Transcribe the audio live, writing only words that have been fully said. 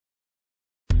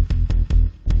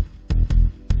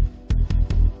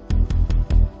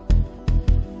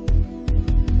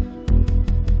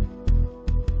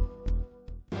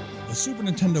The Super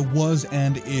Nintendo was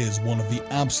and is one of the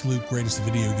absolute greatest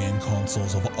video game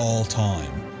consoles of all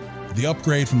time. The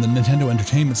upgrade from the Nintendo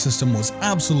Entertainment System was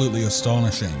absolutely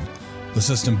astonishing. The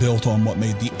system built on what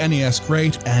made the NES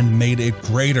great and made it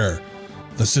greater.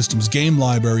 The system's game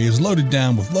library is loaded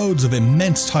down with loads of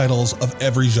immense titles of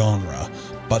every genre.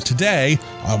 But today,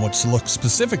 I want to look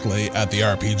specifically at the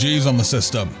RPGs on the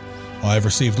system. I have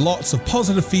received lots of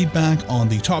positive feedback on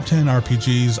the top 10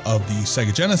 RPGs of the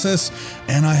Sega Genesis,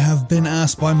 and I have been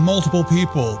asked by multiple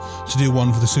people to do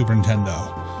one for the Super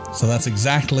Nintendo. So that's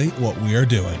exactly what we are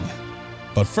doing.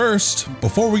 But first,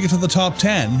 before we get to the top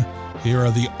 10, here are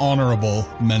the honorable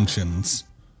mentions.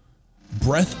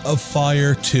 Breath of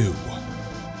Fire 2.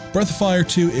 Breath of Fire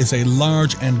 2 is a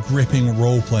large and gripping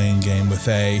role-playing game with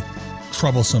a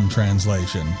troublesome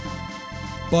translation.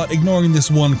 But ignoring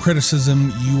this one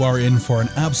criticism, you are in for an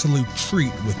absolute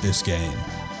treat with this game.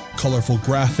 Colorful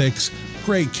graphics,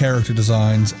 great character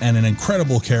designs, and an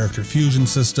incredible character fusion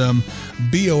system,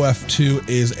 BOF 2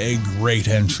 is a great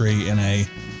entry in a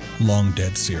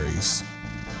long-dead series.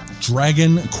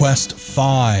 Dragon Quest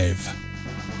V.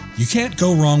 You can't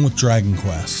go wrong with Dragon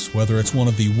Quest, whether it's one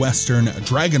of the Western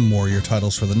Dragon Warrior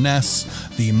titles for the NES,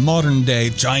 the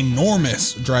modern-day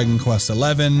ginormous Dragon Quest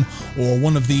XI, or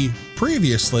one of the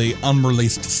previously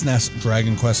unreleased SNES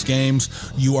Dragon Quest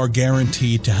games. You are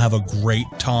guaranteed to have a great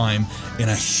time in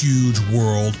a huge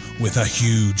world with a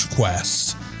huge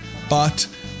quest. But,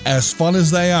 as fun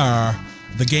as they are,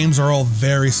 the games are all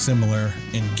very similar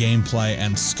in gameplay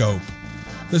and scope.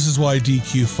 This is why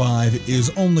DQ5 is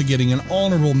only getting an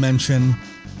honorable mention.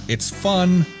 It's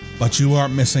fun, but you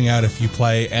aren't missing out if you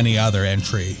play any other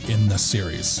entry in the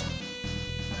series.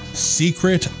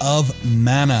 Secret of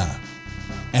Mana.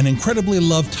 An incredibly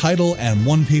loved title, and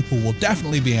one people will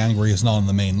definitely be angry is not on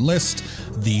the main list.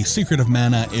 The Secret of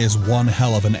Mana is one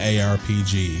hell of an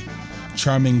ARPG.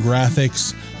 Charming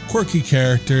graphics, quirky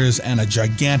characters, and a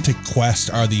gigantic quest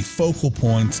are the focal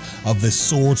points of this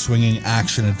sword-swinging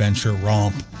action-adventure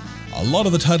romp. A lot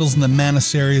of the titles in the Mana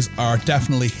series are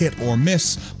definitely hit or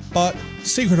miss, but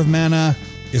Secret of Mana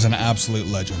is an absolute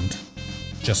legend.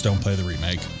 Just don't play the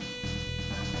remake.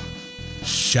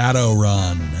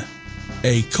 Shadowrun.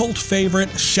 A cult favorite,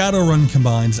 Shadowrun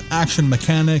combines action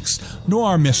mechanics,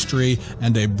 noir mystery,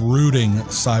 and a brooding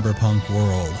cyberpunk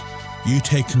world. You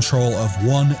take control of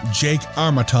one Jake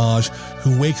Armitage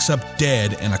who wakes up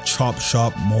dead in a chop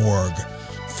shop morgue.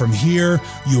 From here,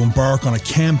 you embark on a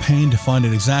campaign to find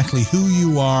out exactly who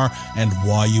you are and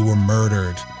why you were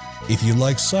murdered. If you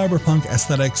like cyberpunk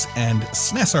aesthetics and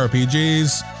SNES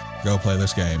RPGs, go play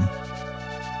this game.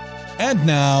 And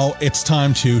now, it's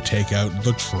time to take out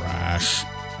the trash.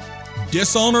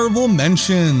 Dishonorable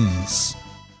mentions.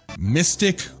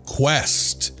 Mystic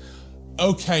Quest.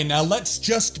 Okay, now let's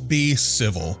just be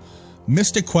civil.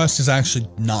 Mystic Quest is actually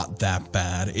not that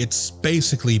bad. It's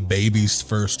basically baby's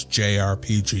first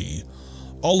JRPG.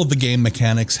 All of the game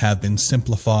mechanics have been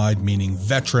simplified, meaning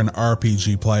veteran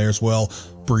RPG players will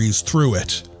breeze through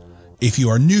it. If you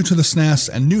are new to the SNES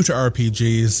and new to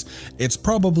RPGs, it's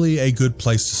probably a good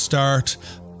place to start,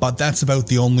 but that's about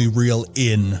the only real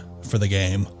in for the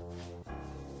game.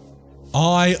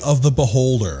 Eye of the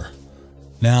Beholder.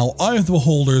 Now, Eye of the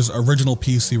Beholder's original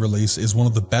PC release is one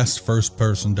of the best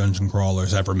first-person dungeon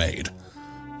crawlers ever made.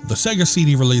 The Sega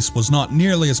CD release was not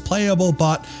nearly as playable,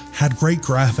 but had great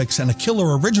graphics and a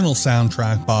killer original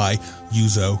soundtrack by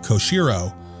Yuzo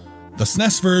Koshiro. The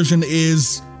SNES version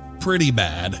is pretty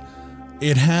bad.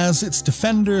 It has its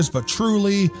defenders, but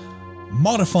truly,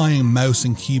 modifying mouse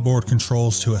and keyboard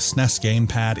controls to a SNES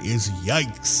gamepad is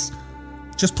yikes.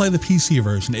 Just play the PC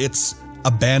version. It's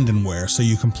abandonware, so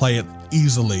you can play it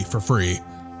easily for free.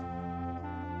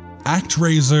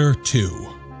 ActRaiser 2.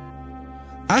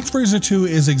 ActRaiser 2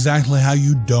 is exactly how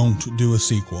you don't do a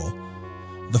sequel.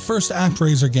 The first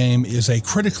ActRaiser game is a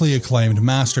critically acclaimed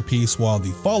masterpiece, while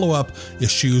the follow-up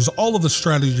eschews all of the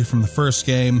strategy from the first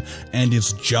game and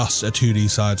is just a 2D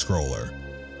side-scroller.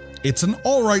 It's an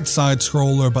alright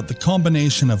side-scroller, but the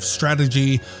combination of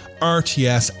strategy,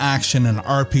 RTS, action, and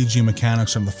RPG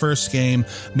mechanics from the first game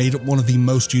made it one of the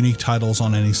most unique titles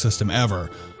on any system ever.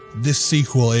 This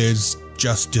sequel is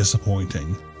just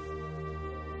disappointing.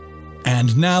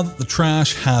 And now that the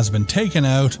trash has been taken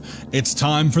out, it's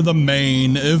time for the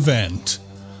main event.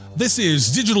 This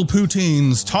is Digital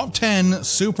Poutine's Top 10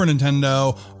 Super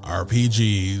Nintendo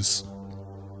RPGs.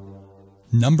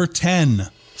 Number 10.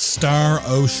 Star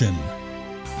Ocean.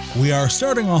 We are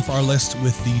starting off our list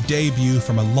with the debut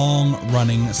from a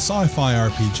long-running sci-fi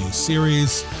RPG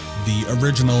series, the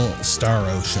original Star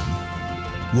Ocean.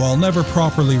 While never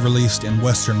properly released in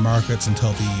Western markets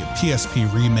until the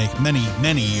PSP remake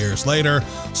many years later,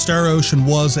 Star Ocean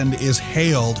was and is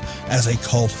hailed as a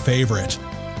cult favorite.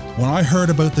 When I heard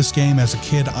about this game as a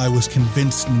kid, I was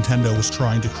convinced Nintendo was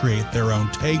trying to create their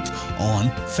own take on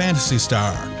Phantasy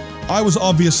Star. I was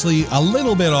obviously a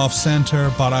little bit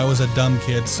off-center, but I was a dumb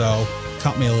kid, so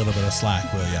cut me a little bit of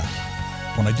slack, will ya?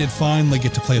 When I did finally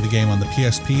get to play the game on the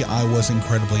PSP, I was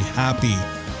incredibly happy.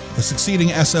 The succeeding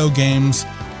SO games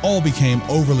all became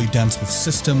overly dense with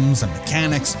systems and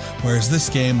mechanics, whereas this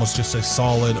game was just a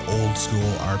solid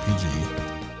old-school RPG.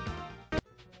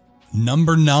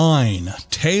 Number 9.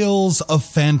 Tales of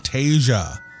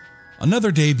Phantasia.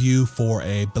 Another debut for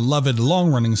a beloved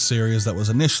long-running series that was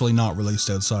initially not released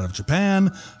outside of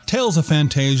Japan, Tales of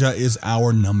Phantasia is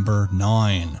our number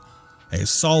 9. A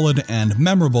solid and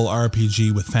memorable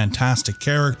RPG with fantastic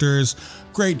characters,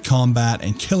 great combat,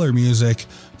 and killer music,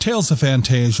 Tales of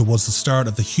Phantasia was the start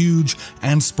of the huge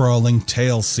and sprawling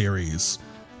Tales series.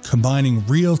 Combining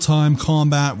real-time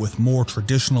combat with more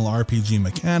traditional RPG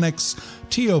mechanics,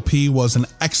 TOP was an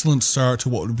excellent start to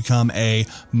what would become a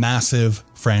massive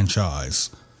franchise.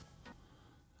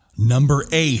 Number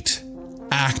 8.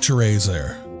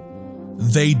 ActRaiser.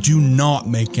 They do not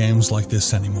make games like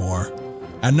this anymore.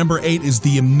 At number 8 is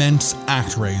the immense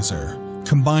ActRaiser.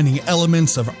 Combining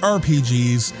elements of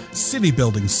RPGs,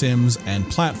 city-building sims, and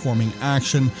platforming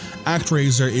action,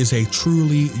 ActRaiser is a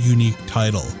truly unique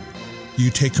title. You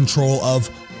take control of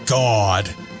God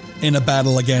in a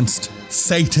battle against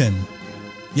Satan.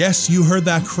 Yes, you heard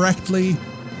that correctly,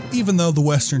 even though the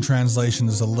Western translation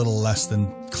is a little less than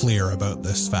clear about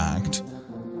this fact.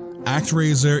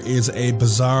 ActRaiser is a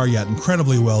bizarre yet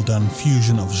incredibly well done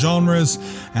fusion of genres,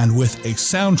 and with a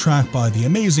soundtrack by the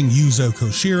amazing Yuzo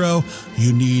Koshiro,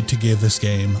 you need to give this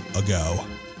game a go.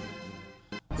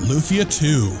 Lufia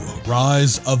 2: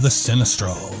 Rise of the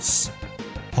Sinistrals.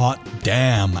 Hot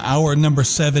damn, our number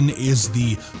 7 is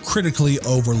the critically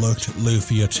overlooked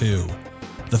Lufia 2.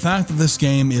 The fact that this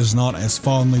game is not as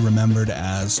fondly remembered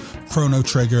as Chrono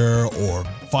Trigger or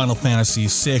Final Fantasy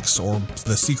VI or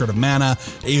The Secret of Mana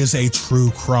is a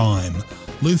true crime.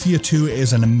 Lufia 2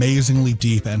 is an amazingly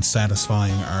deep and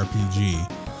satisfying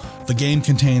RPG. The game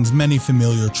contains many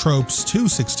familiar tropes to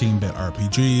 16-bit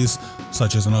RPGs,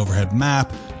 such as an overhead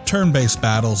map, turn-based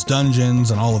battles,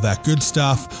 dungeons, and all of that good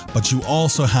stuff, but you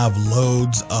also have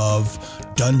loads of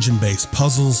dungeon-based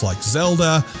puzzles like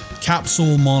Zelda,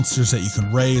 capsule monsters that you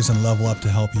can raise and level up to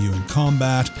help you in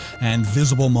combat, and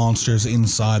visible monsters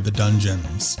inside the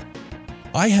dungeons.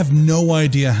 I have no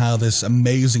idea how this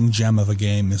amazing gem of a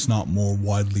game is not more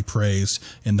widely praised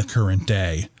in the current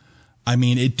day. I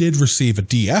mean, it did receive a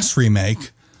DS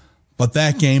remake, but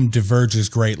that game diverges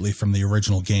greatly from the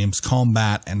original game's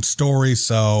combat and story,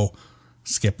 so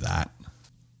skip that.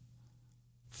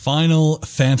 Final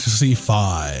Fantasy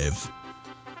V.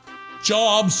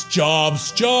 Jobs,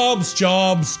 jobs, jobs,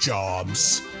 jobs,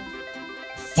 jobs.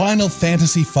 Final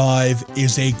Fantasy V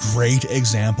is a great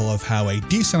example of how a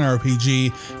decent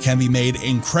RPG can be made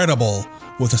incredible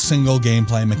with a single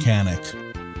gameplay mechanic.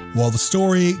 While the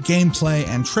story, gameplay,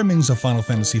 and trimmings of Final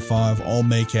Fantasy V all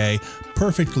make a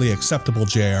perfectly acceptable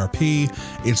JRP,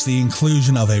 it's the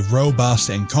inclusion of a robust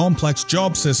and complex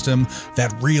job system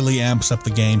that really amps up the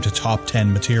game to top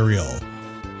 10 material.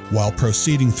 While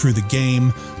proceeding through the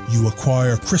game, you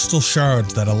acquire crystal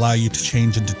shards that allow you to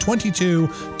change into 22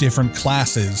 different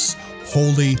classes.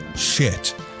 Holy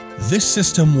shit. This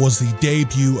system was the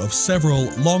debut of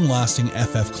several long-lasting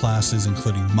FF classes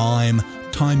including Mime,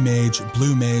 Time Mage,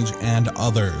 Blue Mage, and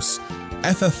others.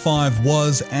 FF5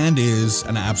 was and is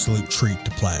an absolute treat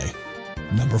to play.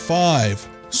 Number 5.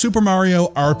 Super Mario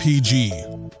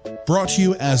RPG. Brought to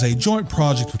you as a joint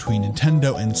project between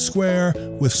Nintendo and Square,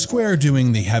 with Square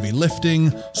doing the heavy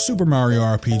lifting, Super Mario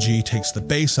RPG takes the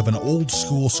base of an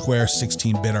old-school Square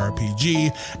 16-bit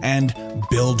RPG and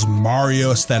builds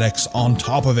Mario aesthetics on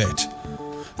top of it.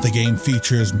 The game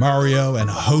features Mario and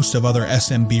a host of other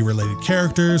SMB-related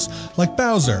characters like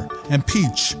Bowser and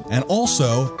Peach, and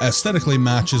also aesthetically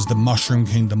matches the Mushroom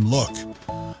Kingdom look.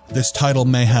 This title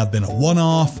may have been a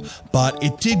one-off, but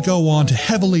it did go on to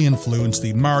heavily influence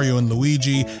the Mario &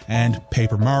 Luigi and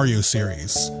Paper Mario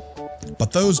series.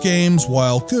 But those games,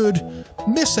 while good,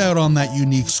 miss out on that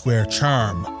unique Square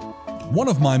charm. One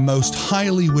of my most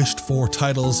highly wished for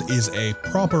titles is a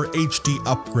proper HD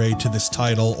upgrade to this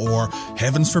title, or,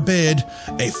 heavens forbid,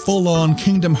 a full-on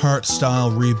Kingdom Hearts style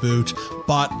reboot,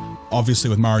 but obviously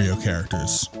with Mario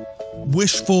characters.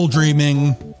 Wishful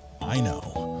dreaming, I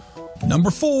know. Number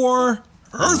 4,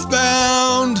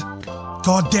 Earthbound!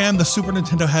 God damn, the Super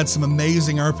Nintendo had some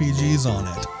amazing RPGs on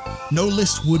it. No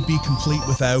list would be complete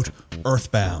without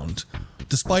Earthbound.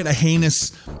 Despite a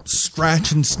heinous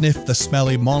scratch and sniff the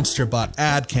smelly monster butt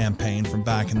ad campaign from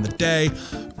back in the day,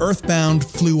 Earthbound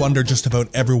flew under just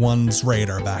about everyone's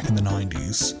radar back in the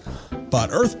 90s.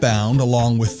 But Earthbound,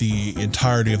 along with the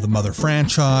entirety of the Mother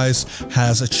franchise,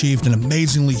 has achieved an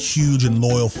amazingly huge and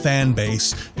loyal fan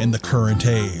base in the current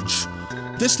age.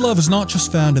 This love is not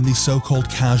just found in these so-called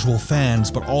casual fans,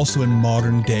 but also in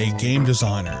modern-day game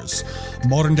designers.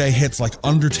 Modern-day hits like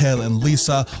Undertale and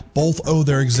Lisa both owe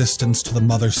their existence to the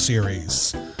Mother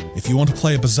series. If you want to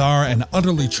play a bizarre and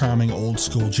utterly charming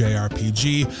old-school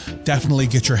JRPG, definitely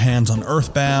get your hands on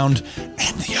Earthbound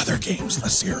and the other games in the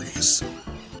series.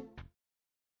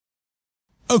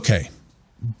 Okay,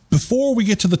 before we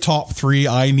get to the top 3,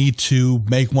 I need to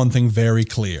make one thing very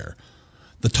clear.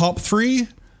 The top 3?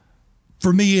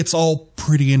 For me, it's all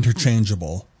pretty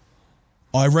interchangeable.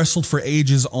 I wrestled for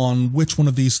ages on which one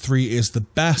of these 3 is the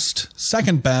best,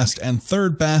 second best, and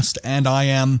third best, and I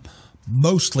am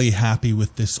mostly happy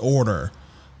with this order.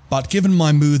 But given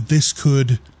my mood, this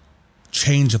could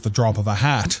change at the drop of a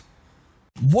hat.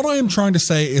 What I am trying to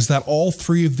say is that all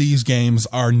 3 of these games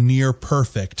are near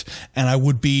perfect, and I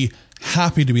would be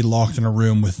happy to be locked in a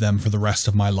room with them for the rest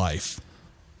of my life,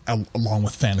 along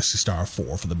with Phantasy Star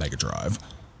 4 for the Mega Drive.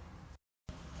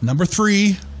 Number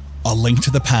 3, A Link to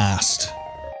the Past.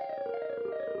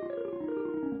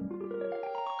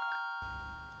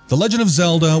 The Legend of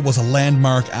Zelda was a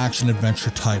landmark action-adventure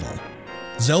title.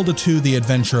 Zelda 2: The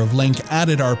Adventure of Link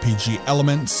added RPG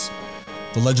elements.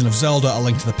 The Legend of Zelda: A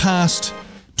Link to the Past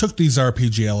took these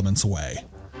RPG elements away.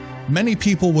 Many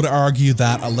people would argue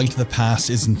that A Link to the Past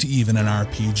isn't even an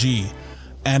RPG,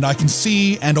 and I can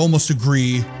see and almost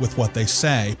agree with what they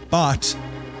say, but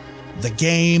the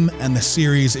game and the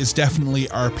series is definitely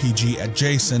RPG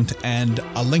adjacent, and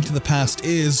A Link to the Past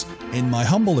is, in my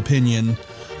humble opinion,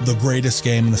 the greatest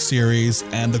game in the series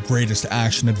and the greatest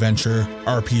action-adventure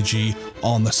RPG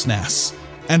on the SNES,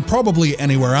 and probably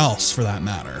anywhere else for that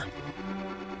matter.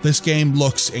 This game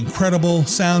looks incredible,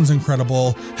 sounds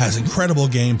incredible, has incredible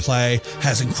gameplay,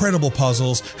 has incredible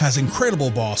puzzles, has incredible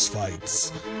boss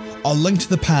fights. A Link to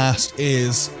the Past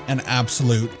is an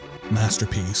absolute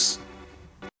masterpiece.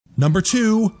 Number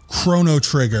 2, Chrono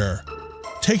Trigger.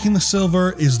 Taking the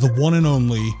silver is the one and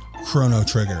only Chrono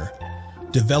Trigger.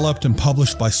 Developed and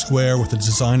published by Square with a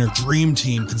designer dream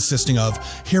team consisting of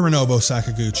Hironobu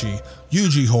Sakaguchi,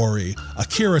 Yuji Horii,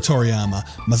 Akira Toriyama,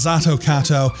 Masato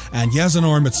Kato, and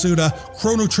Yasunori Mitsuda,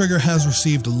 Chrono Trigger has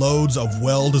received loads of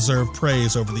well-deserved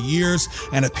praise over the years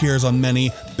and appears on many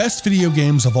best video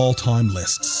games of all time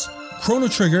lists. Chrono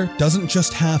Trigger doesn't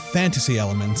just have fantasy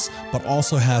elements, but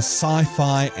also has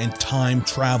sci-fi and time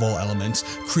travel elements,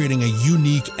 creating a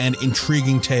unique and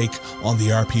intriguing take on the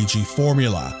RPG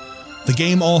formula. The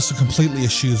game also completely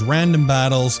eschews random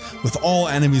battles, with all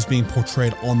enemies being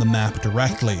portrayed on the map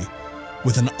directly.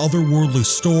 With an otherworldly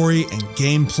story and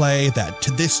gameplay that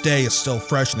to this day is still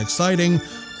fresh and exciting,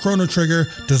 Chrono Trigger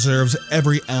deserves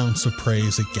every ounce of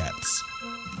praise it gets.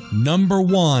 Number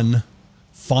 1,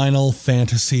 Final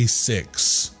Fantasy VI,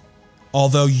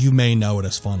 although you may know it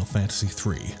as Final Fantasy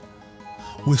III.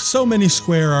 With so many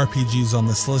Square RPGs on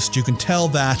this list, you can tell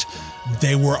that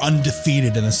they were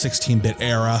undefeated in the 16-bit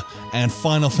era, and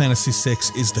Final Fantasy VI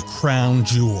is the crown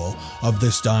jewel of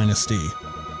this dynasty.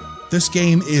 This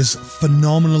game is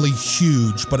phenomenally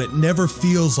huge, but it never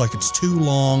feels like it's too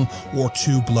long or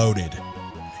too bloated.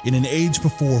 In an age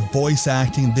before voice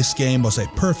acting, this game was a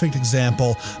perfect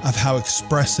example of how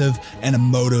expressive and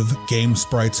emotive game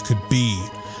sprites could be,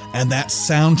 and that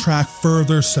soundtrack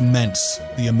further cements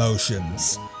the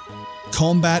emotions.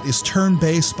 Combat is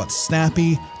turn-based but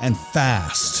snappy and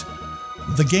fast.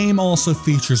 The game also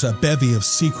features a bevy of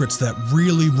secrets that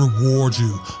really reward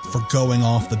you for going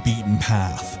off the beaten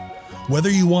path. Whether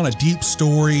you want a deep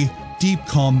story, deep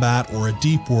combat, or a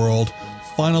deep world,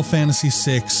 Final Fantasy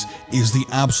VI is the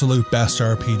absolute best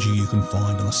RPG you can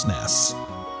find on the SNES.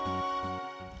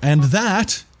 And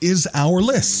that is our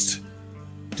list.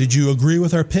 Did you agree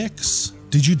with our picks?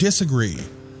 Did you disagree?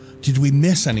 Did we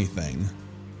miss anything?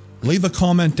 Leave a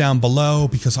comment down below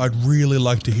because I'd really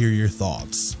like to hear your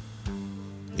thoughts.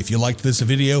 If you liked this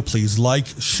video, please like,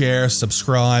 share,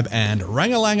 subscribe, and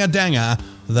ring-a-lang-a-danga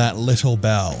that little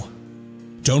bell.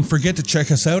 Don't forget to check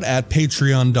us out at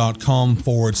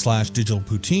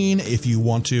patreon.com/digitalpoutine if you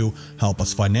want to help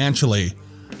us financially.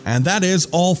 And that is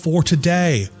all for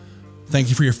today. Thank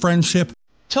you for your friendship.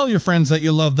 Tell your friends that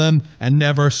you love them, and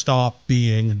never stop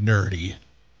being nerdy.